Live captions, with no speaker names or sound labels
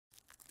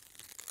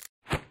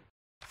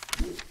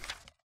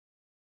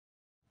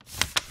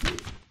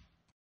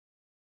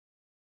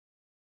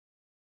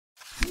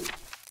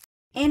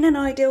in an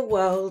ideal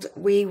world,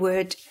 we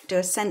would do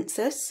a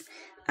census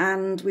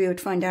and we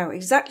would find out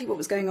exactly what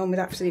was going on with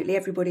absolutely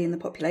everybody in the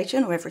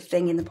population or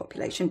everything in the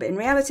population. But in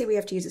reality, we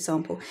have to use a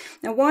sample.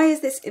 Now, why is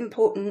this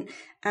important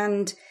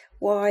and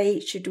why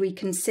should we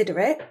consider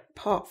it,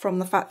 apart from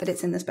the fact that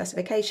it's in the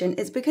specification?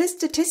 It's because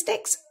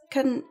statistics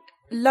can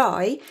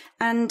lie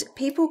and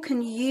people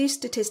can use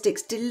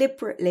statistics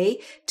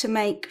deliberately to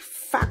make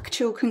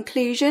factual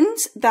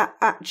conclusions that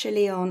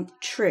actually aren't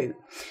true.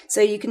 So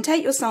you can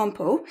take your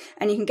sample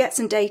and you can get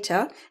some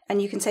data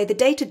and you can say the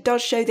data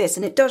does show this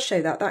and it does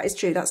show that. That is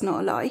true. That's not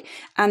a lie.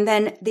 And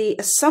then the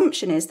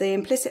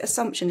implicit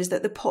assumption is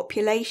that the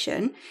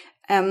population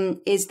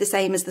is the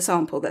same as the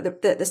sample,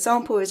 that the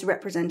sample is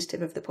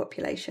representative of the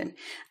population.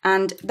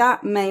 And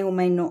that may or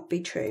may not be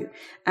true.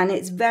 And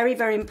it's very,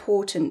 very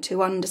important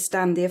to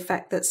understand the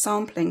effect that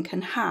sampling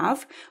can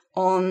have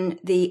on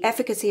the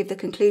efficacy of the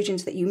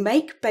conclusions that you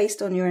make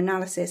based on your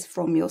analysis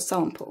from your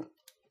sample.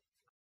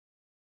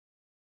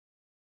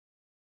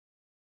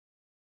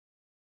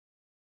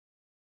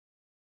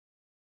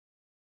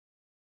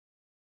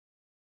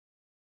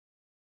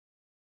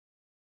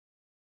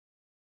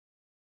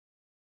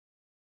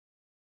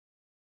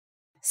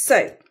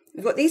 So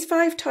we've got these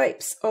 5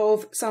 types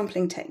of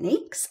sampling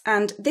techniques,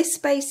 and this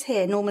space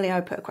here, normally I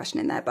would put a question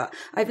in there, but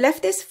I've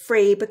left this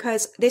free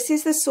because this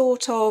is the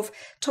sort of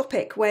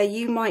topic where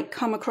you might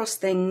come across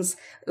things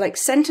like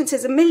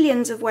sentences and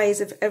millions of ways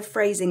of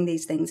phrasing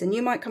these things, and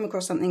you might come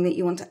across something that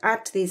you want to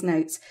add to these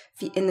notes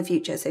in the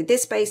future. So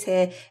this space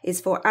here is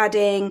for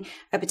adding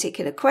a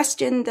particular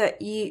question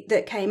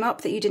that came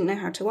up that you didn't know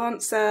how to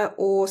answer,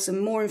 or some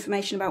more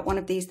information about one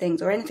of these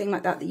things, or anything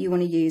like that you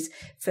want to use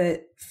for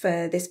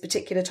this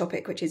particular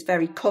topic, which is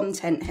very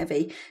content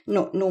heavy,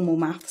 not normal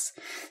maths.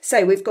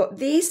 So we've got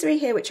these 3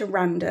 here, which are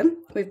random.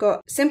 We've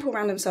got simple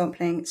random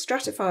sampling,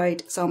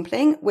 stratified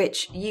sampling,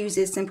 which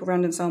uses simple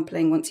random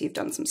sampling once you've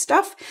done some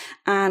stuff,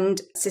 and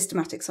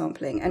systematic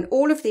sampling. And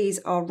all of these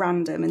are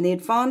random. And the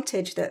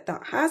advantage that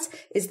has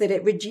is that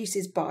it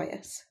reduces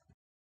bias.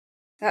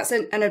 That's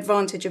an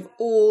advantage of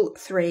all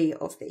 3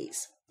 of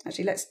these.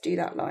 Actually, let's do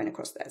that line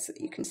across there so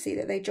that you can see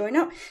that they join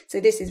up. So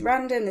this is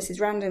random, this is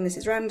random, this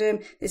is random,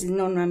 this is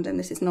non-random,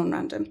 this is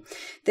non-random.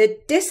 The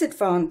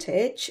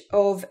disadvantage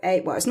of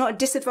well, it's not a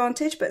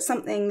disadvantage, but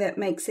something that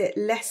makes it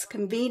less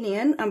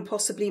convenient and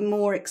possibly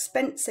more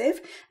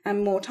expensive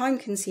and more time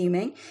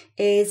consuming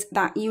is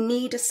that you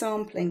need a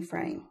sampling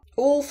frame.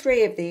 All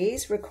 3 of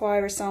these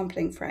require a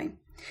sampling frame.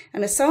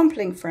 And a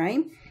sampling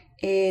frame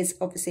is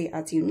obviously,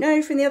 as you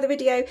know from the other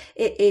video,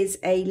 it is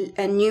a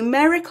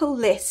numerical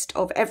list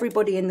of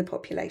everybody in the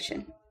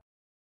population.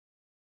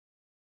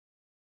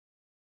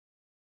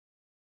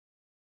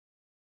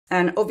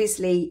 And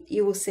obviously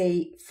you will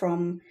see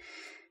from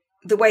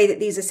the way that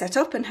these are set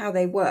up and how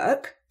they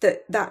work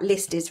that that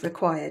list is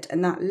required,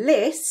 and that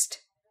list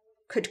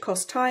could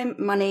cost time,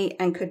 money,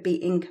 and could be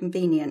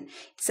inconvenient.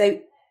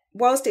 So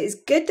whilst it is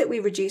good that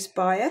we reduce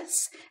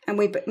bias and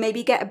we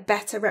maybe get a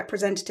better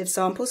representative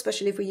sample,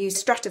 especially if we use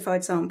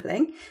stratified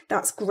sampling,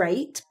 that's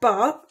great,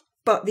 but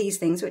these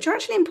things, which are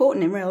actually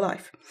important in real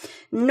life.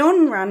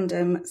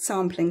 Non-random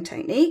sampling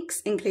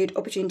techniques include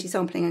opportunity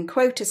sampling and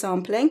quota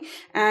sampling,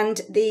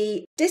 and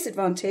the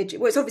disadvantage,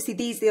 well, it's obviously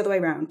these the other way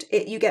around.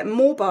 You get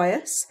more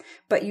bias,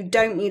 but you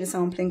don't need a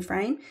sampling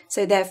frame,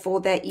 so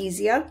therefore they're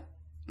easier,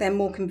 they're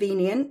more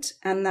convenient,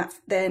 and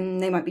then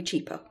they might be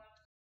cheaper.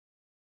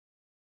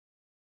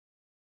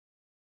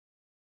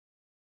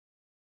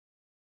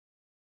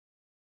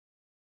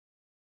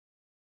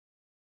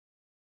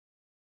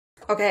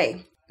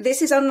 Okay,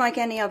 this is unlike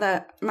any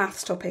other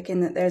maths topic in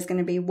that there's going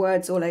to be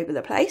words all over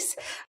the place.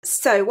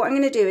 So what I'm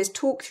going to do is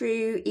talk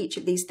through each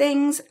of these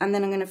things and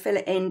then I'm going to fill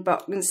it in,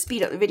 but I'm going to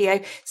speed up the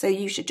video, so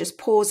you should just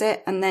pause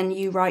it and then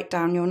you write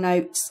down your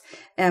notes,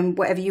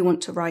 whatever you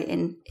want to write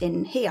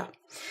in here.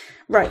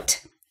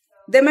 Right,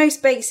 the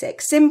most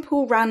basic,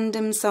 simple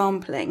random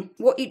sampling.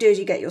 What you do is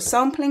you get your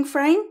sampling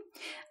frame,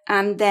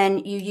 and then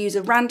you use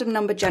a random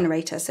number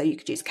generator. So you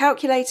could use a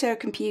calculator, a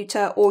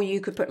computer, or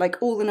you could put like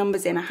all the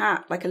numbers in a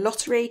hat, like a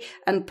lottery,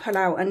 and pull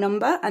out a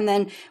number. And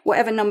then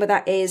whatever number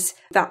that is,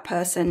 that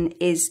person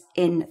is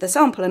in the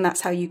sample. And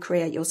that's how you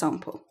create your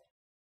sample.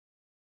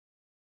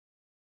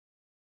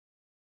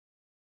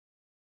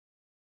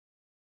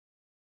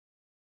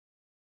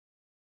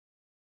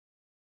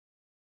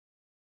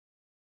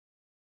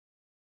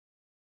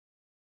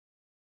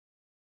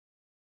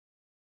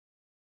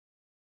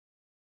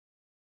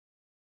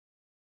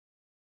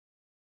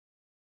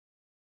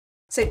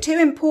 So 2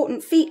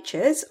 important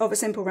features of a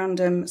simple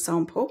random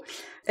sample.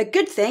 A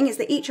good thing is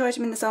that each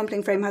item in the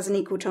sampling frame has an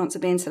equal chance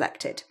of being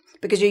selected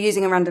because you're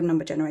using a random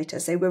number generator.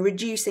 So we're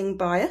reducing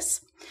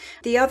bias.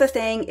 The other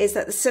thing is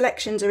that the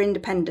selections are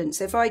independent.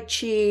 So if I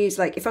choose,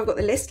 like if I've got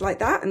the list like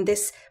that and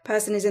this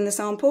person is in the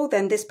sample,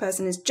 then this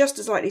person is just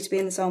as likely to be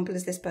in the sample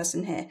as this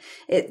person here.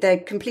 They're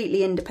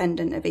completely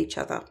independent of each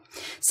other.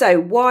 So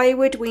why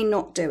would we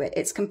not do it?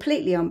 It's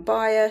completely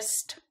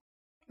unbiased,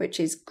 which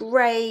is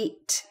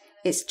great.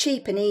 It's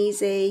cheap and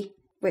easy,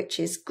 which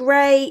is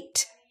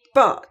great,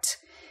 but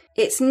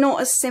it's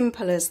not as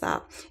simple as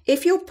that.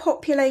 If your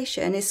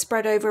population is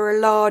spread over a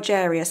large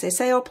area, so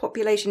say our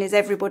population is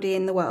everybody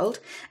in the world,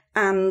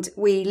 and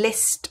we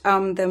list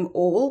them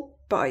all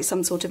by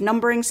some sort of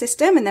numbering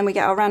system, and then we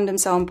get our random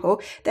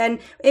sample, then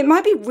it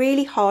might be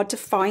really hard to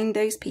find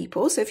those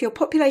people. So if your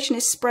population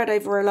is spread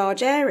over a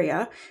large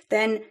area,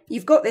 then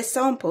you've got this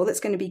sample that's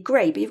going to be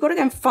great, but you've got to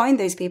go and find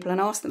those people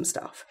and ask them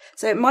stuff.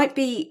 So it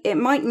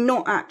might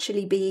not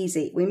actually be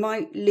easy. We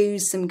might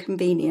lose some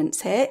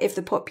convenience here if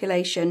the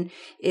population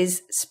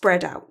is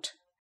spread out.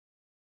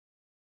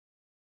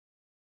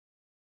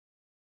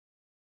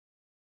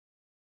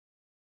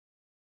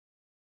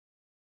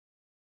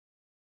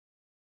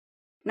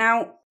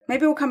 Now,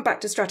 maybe we'll come back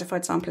to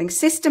stratified sampling.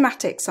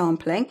 Systematic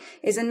sampling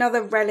is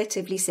another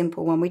relatively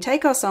simple one. We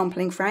take our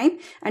sampling frame,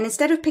 and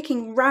instead of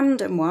picking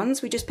random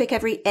ones, we just pick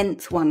every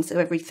nth one. So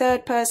every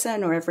third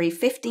person, or every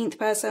 15th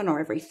person, or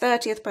every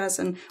 30th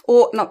person,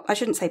 or not, I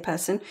shouldn't say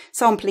person,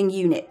 sampling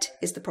unit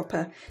is the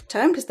proper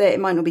term, because it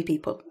might not be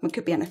people. It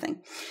could be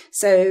anything.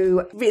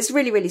 So it's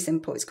really, really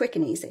simple. It's quick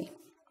and easy,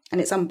 and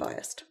it's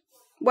unbiased.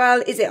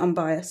 Well, is it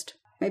unbiased?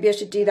 Maybe I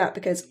should do that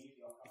because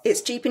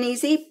it's cheap and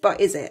easy,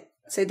 but is it?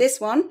 So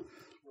this one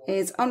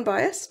is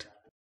unbiased,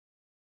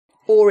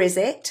 or is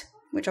it,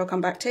 which I'll come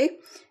back to,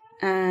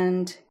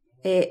 and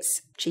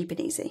it's cheap and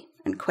easy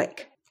and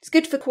quick. It's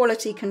good for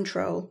quality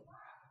control.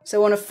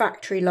 So on a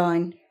factory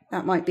line,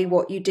 that might be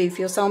what you do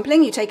for your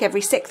sampling. You take every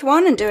 6th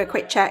one and do a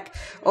quick check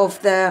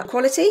of the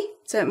quality.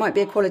 So it might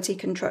be a quality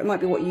control, it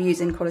might be what you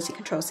use in a quality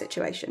control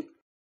situation.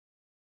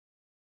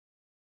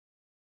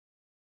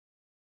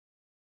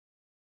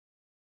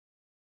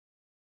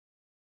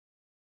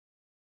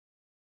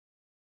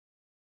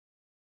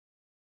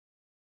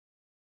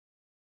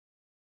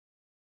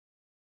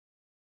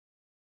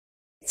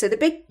 So the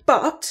big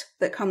but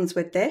that comes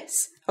with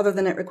this, other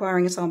than it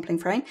requiring a sampling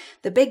frame,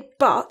 the big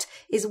but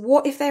is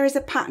what if there is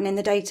a pattern in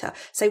the data?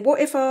 So what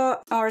if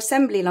our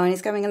assembly line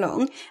is going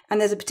along and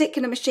there's a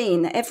particular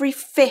machine that every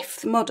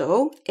 5th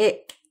model,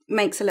 it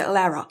makes a little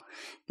error.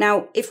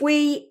 Now, if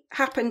we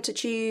happen to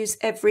choose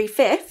every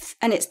 5th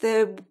and it's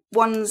the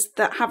ones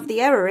that have the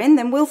error in,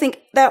 then we'll think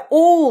they're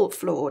all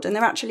flawed, and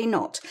they're actually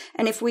not.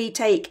 And if we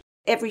take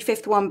every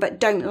 5th one but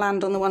don't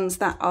land on the ones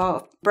that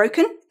are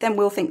broken, then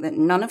we'll think that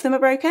none of them are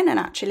broken, and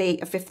actually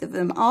a 5th of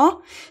them are.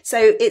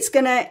 So it's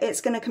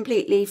gonna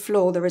completely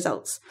flaw the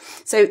results.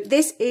 So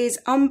this is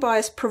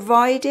unbiased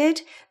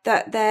provided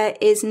that there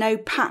is no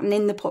pattern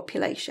in the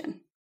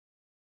population.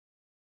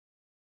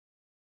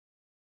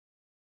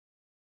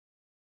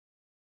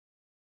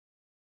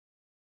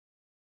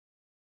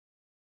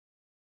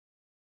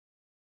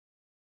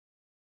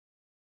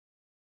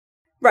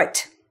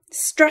 Right,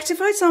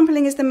 stratified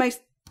sampling is the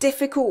most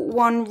difficult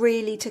one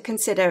really to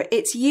consider.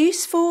 It's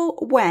useful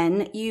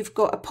when you've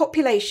got a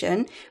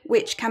population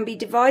which can be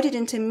divided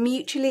into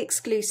mutually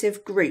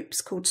exclusive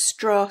groups called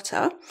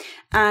strata,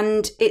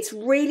 and it's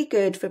really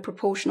good for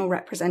proportional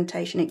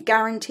representation. It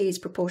guarantees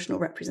proportional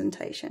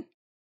representation.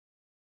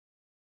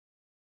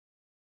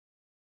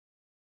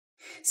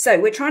 So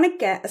we're trying to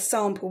get a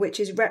sample which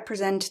is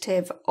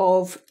representative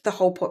of the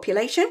whole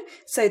population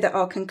so that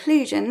our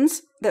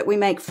conclusions that we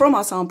make from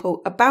our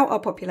sample about our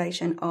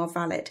population are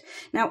valid.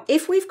 Now,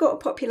 if we've got a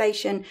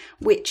population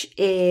which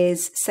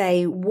is,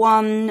 say,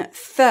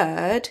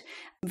 1/3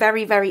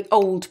 very, very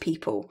old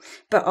people,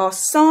 but our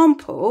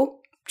sample,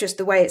 just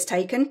the way it's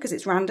taken, because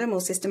it's random or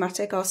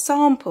systematic, our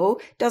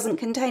sample doesn't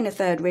contain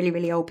 1/3 really,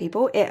 really old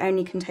people. It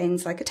only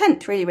contains like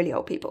 1/10 really, really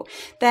old people.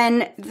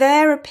 Then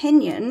their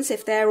opinions,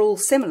 if they're all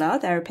similar,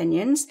 their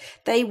opinions,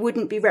 they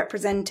wouldn't be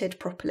represented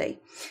properly.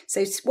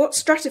 So what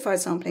stratified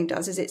sampling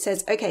does is it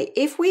says, okay,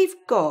 if we've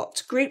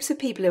got groups of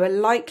people who are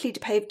likely to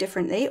behave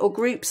differently, or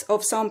groups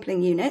of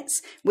sampling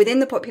units within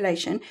the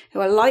population who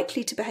are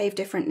likely to behave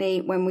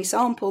differently when we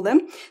sample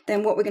them,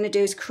 then what we're going to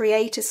do is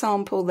create a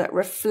sample that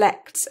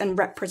reflects and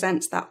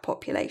represents that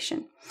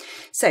population.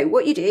 So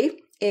what you do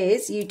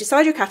is you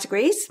decide your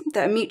categories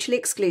that are mutually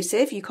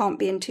exclusive. You can't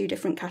be in 2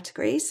 different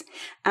categories.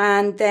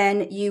 And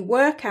then you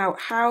work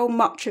out how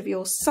much of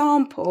your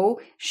sample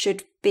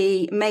should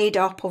be made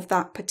up of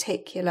that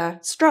particular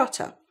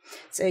strata.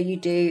 So you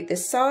do the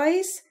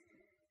size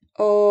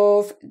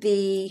of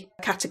the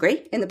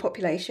category in the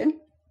population,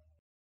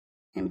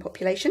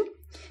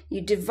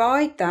 you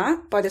divide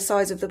that by the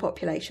size of the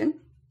population.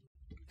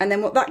 And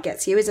then what that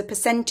gets you is a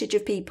percentage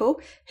of people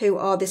who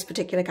are this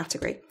particular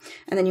category.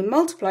 And then you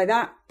multiply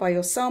that by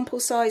your sample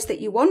size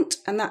that you want,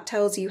 and that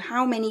tells you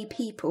how many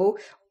people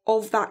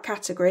of that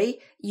category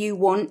you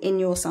want in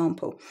your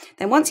sample.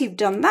 Then once you've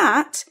done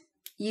that,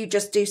 you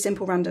just do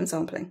simple random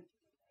sampling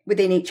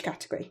within each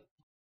category.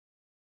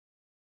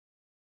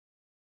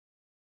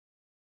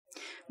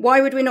 Why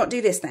would we not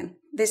do this then?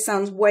 This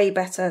sounds way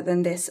better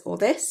than this or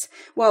this.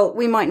 Well,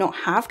 we might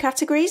not have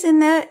categories in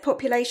the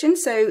population.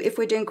 So if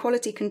we're doing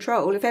quality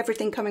control, if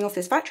everything coming off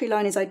this factory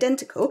line is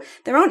identical,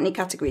 there aren't any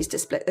categories to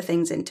split the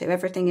things into.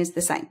 Everything is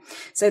the same.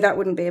 So that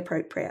wouldn't be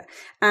appropriate.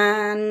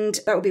 And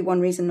that would be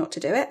one reason not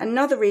to do it.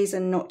 Another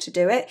reason not to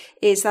do it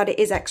is that it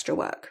is extra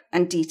work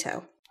and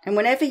detail. And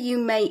whenever you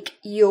make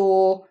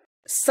your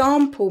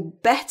sample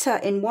better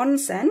in one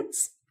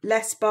sense,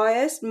 less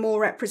biased,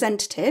 more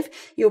representative,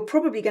 you're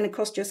probably going to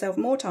cost yourself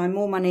more time,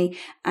 more money,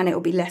 and it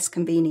will be less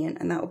convenient,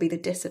 and that will be the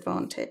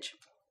disadvantage.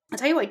 I'll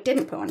tell you what I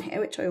didn't put on here,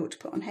 which I ought to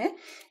put on here,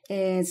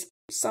 is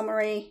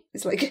summary.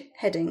 It's like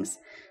headings.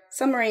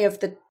 Summary of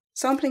the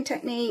sampling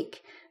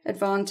technique,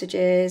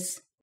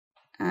 advantages,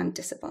 and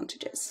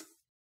disadvantages.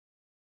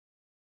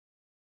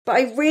 But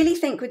I really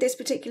think with this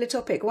particular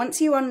topic,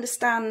 once you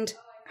understand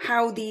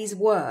how these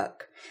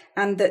work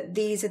and that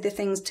these are the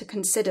things to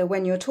consider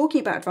when you're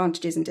talking about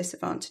advantages and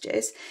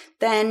disadvantages,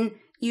 then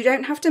you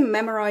don't have to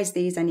memorize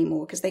these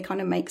anymore because they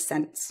kind of make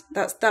sense.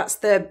 That's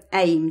the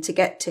aim to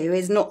get to,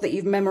 is not that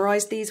you've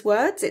memorized these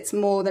words. It's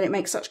more that it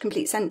makes such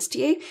complete sense to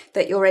you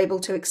that you're able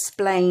to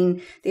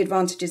explain the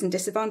advantages and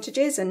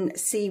disadvantages and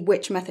see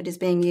which method is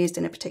being used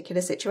in a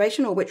particular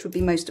situation or which would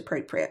be most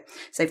appropriate.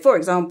 So for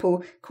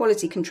example,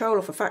 quality control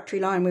off a factory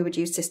line, we would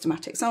use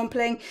systematic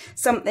sampling.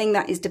 Something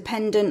that is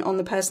dependent on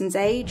the person's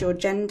age or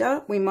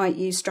gender, we might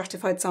use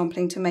stratified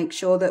sampling to make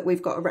sure that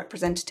we've got a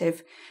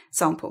representative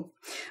sample.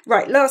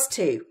 Right, last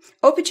two.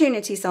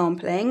 Opportunity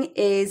sampling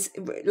is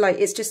like,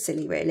 it's just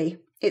silly really.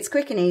 It's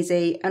quick and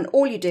easy, and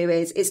all you do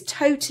is it's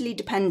totally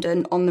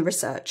dependent on the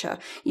researcher.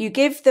 You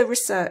give the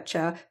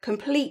researcher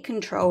complete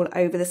control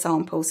over the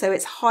sample, so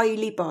it's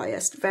highly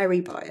biased,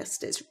 very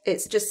biased.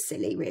 It's just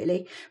silly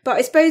really. But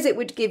I suppose it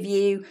would give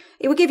you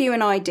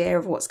an idea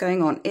of what's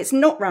going on. It's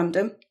not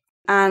random,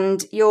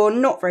 and you're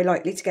not very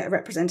likely to get a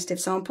representative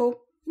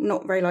sample,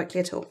 not very likely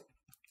at all.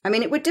 I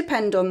mean, it would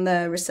depend on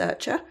the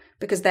researcher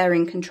because they're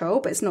in control,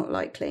 but it's not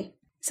likely.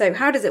 So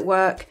how does it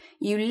work?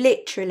 You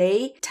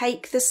literally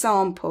take the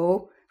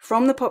sample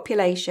from the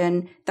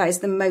population that is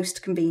the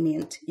most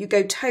convenient. You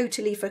go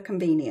totally for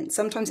convenience.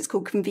 Sometimes it's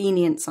called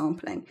convenient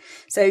sampling.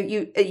 So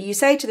you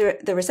say to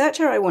the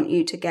researcher, I want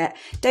you to get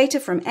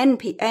data from N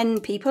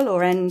people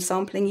or N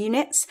sampling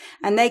units,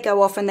 and they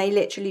go off and they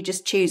literally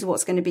just choose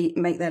what's going to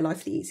make their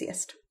life the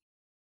easiest.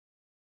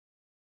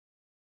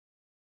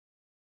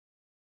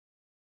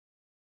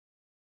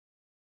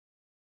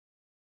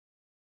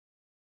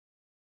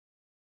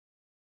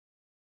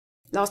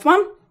 Last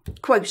one,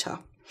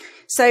 quota.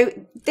 So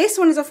this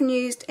one is often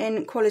used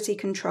in quality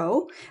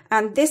control,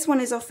 and this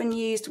one is often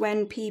used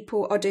when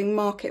people are doing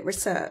market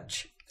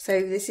research. So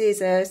this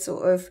is a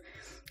sort of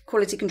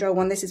quality control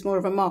one. This is more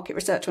of a market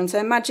research one. So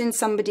imagine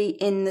somebody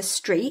in the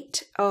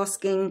street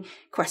asking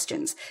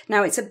questions.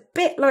 Now it's a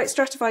bit like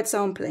stratified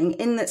sampling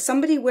in that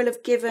somebody will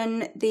have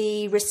given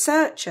the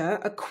researcher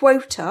a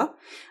quota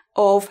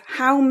of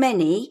how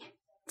many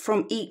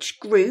from each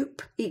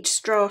group, each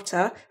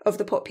strata of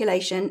the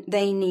population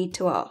they need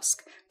to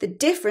ask. The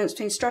difference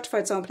between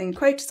stratified sampling and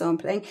quota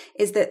sampling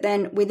is that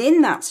then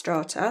within that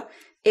strata,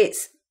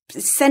 it's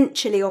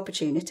essentially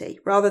opportunity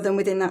rather than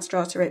within that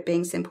strata it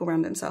being simple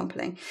random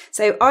sampling.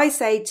 So I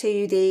say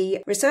to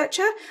the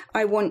researcher,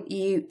 I want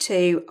you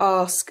to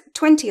ask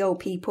 20 old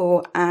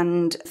people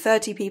and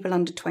 30 people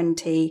under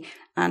 20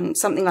 and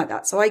something like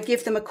that. So I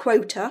give them a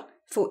quota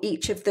for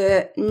each of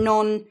the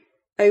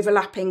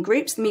non-overlapping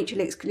groups, the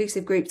mutually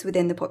exclusive groups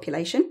within the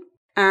population.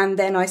 And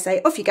then I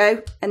say, off you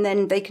go, and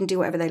then they can do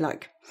whatever they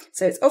like.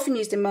 So it's often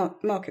used in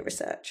market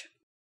research.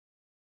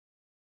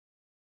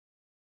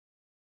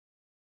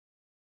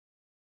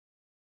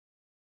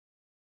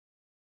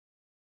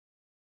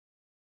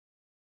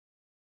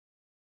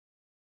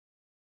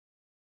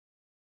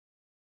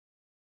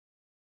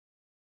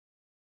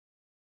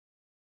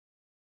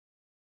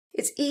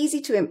 It's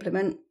easy to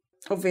implement,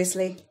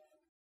 obviously.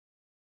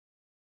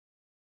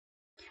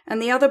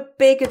 And the other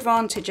big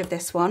advantage of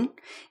this one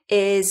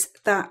is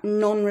that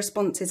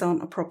non-responses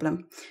aren't a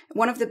problem.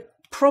 One of the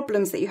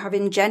problems that you have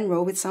in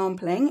general with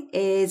sampling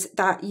is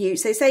that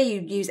say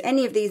you use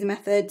any of these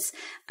methods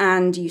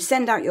and you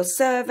send out your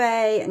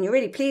survey and you're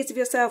really pleased with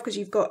yourself because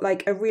you've got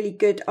like a really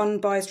good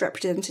unbiased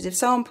representative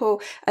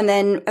sample, and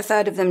then a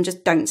third of them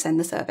just don't send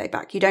the survey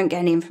back. You don't get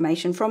any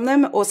information from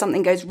them, or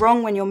something goes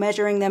wrong when you're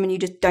measuring them and you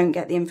just don't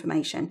get the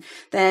information.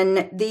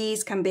 Then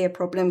these can be a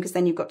problem because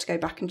then you've got to go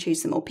back and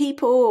choose some more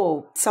people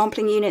or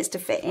sampling units to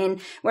fit in.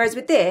 Whereas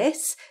with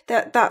this,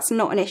 that's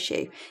not an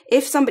issue.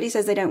 If somebody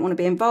says they don't want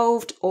to be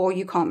involved, or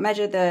you can't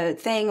measure the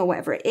thing or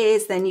whatever it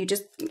is, then you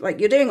just, like,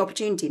 you're doing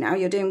opportunity now,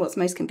 you're doing what's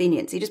most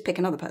convenient, so you just pick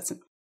another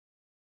person.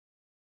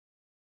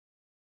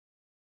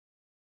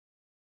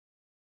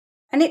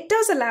 And it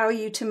does allow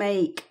you to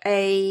make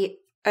a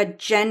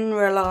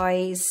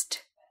generalized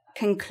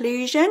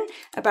conclusion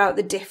about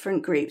the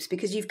different groups,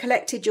 because you've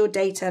collected your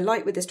data,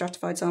 like with the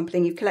stratified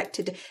sampling, you've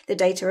collected the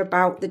data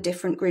about the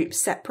different groups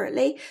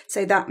separately.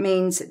 So that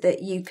means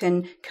that you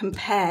can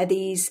compare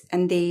these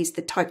and these,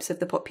 the types of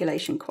the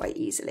population, quite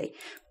easily.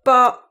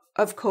 But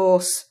of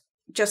course,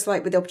 just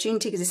like with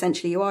opportunity, because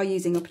essentially you are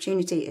using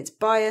opportunity, it's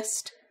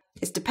biased,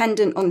 it's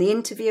dependent on the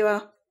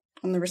interviewer,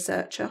 on the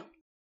researcher.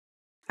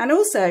 And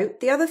also,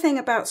 the other thing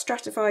about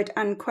stratified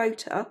and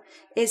quota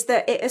is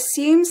that it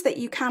assumes that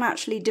you can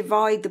actually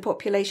divide the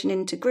population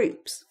into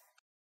groups.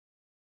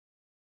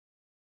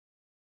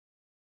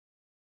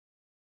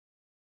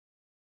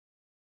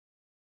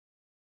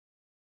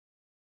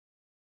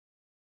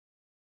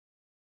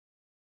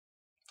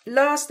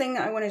 last thing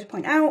that I wanted to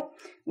point out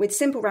with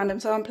simple random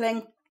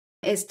sampling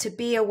is to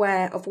be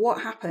aware of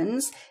what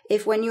happens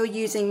if when you're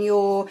using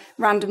your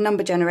random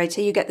number generator,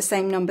 you get the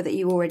same number that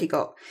you already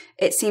got.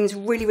 It seems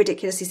really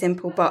ridiculously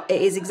simple, but it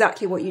is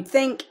exactly what you'd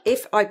think.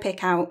 If I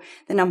pick out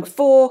the number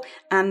 4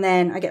 and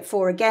then I get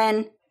 4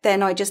 again,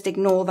 then I just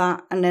ignore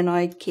that and then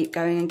I keep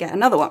going and get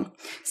another one.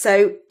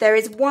 So there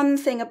is one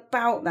thing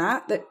about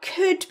that that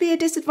could be a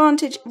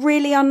disadvantage,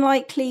 really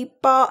unlikely,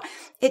 but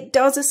it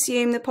does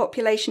assume the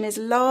population is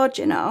large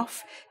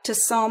enough to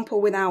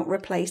sample without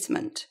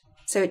replacement.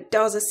 So it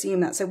does assume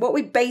that. So what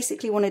we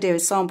basically want to do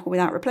is sample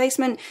without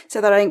replacement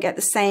so that I don't get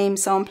the same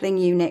sampling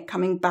unit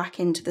coming back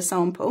into the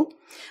sample.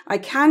 I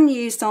can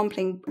use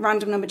sampling,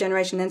 random number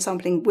generation, then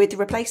sampling with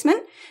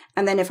replacement.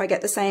 And then if I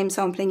get the same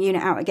sampling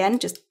unit out again,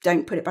 just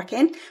don't put it back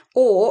in.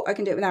 Or I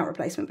can do it without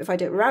replacement. But if I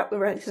do it without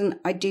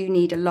replacement, I do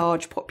need a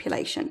large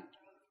population.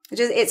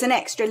 It's an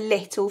extra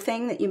little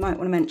thing that you might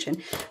want to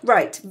mention.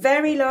 Right,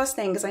 very last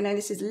thing, because I know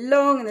this is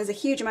long and there's a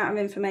huge amount of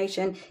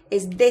information,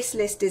 is this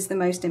list is the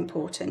most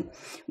important.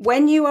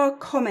 When you are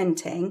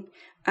commenting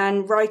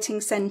and writing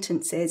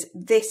sentences,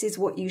 this is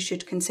what you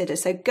should consider.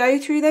 So go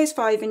through those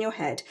 5 in your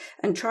head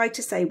and try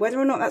to say whether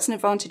or not that's an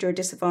advantage or a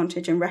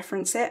disadvantage and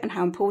reference it and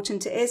how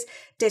important it is.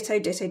 Ditto,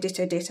 ditto,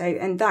 ditto, ditto.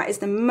 And that is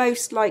the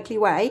most likely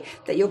way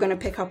that you're going to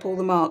pick up all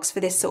the marks for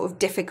this sort of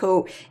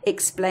difficult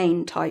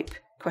explain type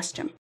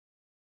question.